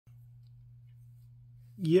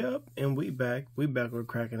Yep, and we back with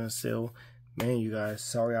CrackinDaSeal. Man, you guys,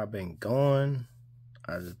 sorry I've been gone.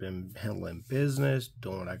 I've just been handling business,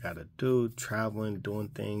 doing what I gotta do, traveling, doing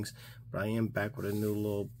things. But I am back with a new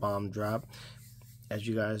little bomb drop. As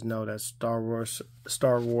you guys know, that Star Wars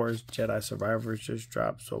Jedi Survivors just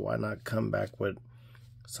dropped, so why not come back with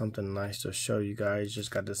something nice to show you guys.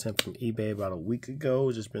 Just got this in from eBay about a week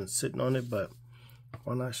ago. Just been sitting on it, but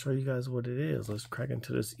why not show you guys what it is? Let's crack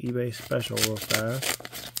into this eBay special real fast.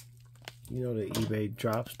 You know the eBay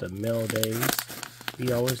drops, the mail days.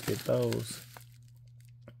 We always get those.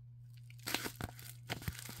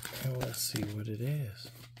 And let's see what it is.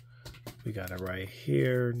 We got it right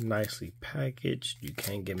here, nicely packaged. You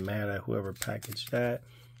can't get mad at whoever packaged that.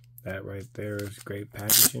 That right there is great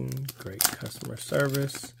packaging, great customer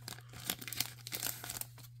service.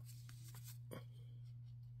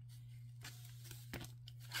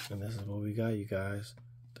 And this is what we got, you guys.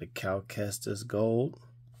 The Kestis Gold.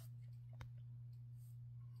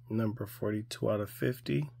 Number 42 out of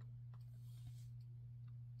 50.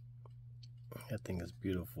 That thing is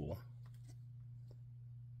beautiful.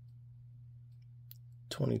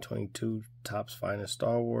 2022 Topps Finest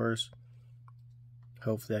Star Wars.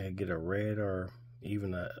 Hopefully I could get a red or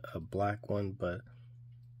even a black one, but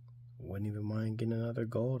wouldn't even mind getting another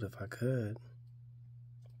gold if I could.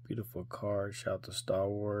 Beautiful card. Shout out to Star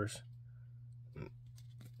Wars.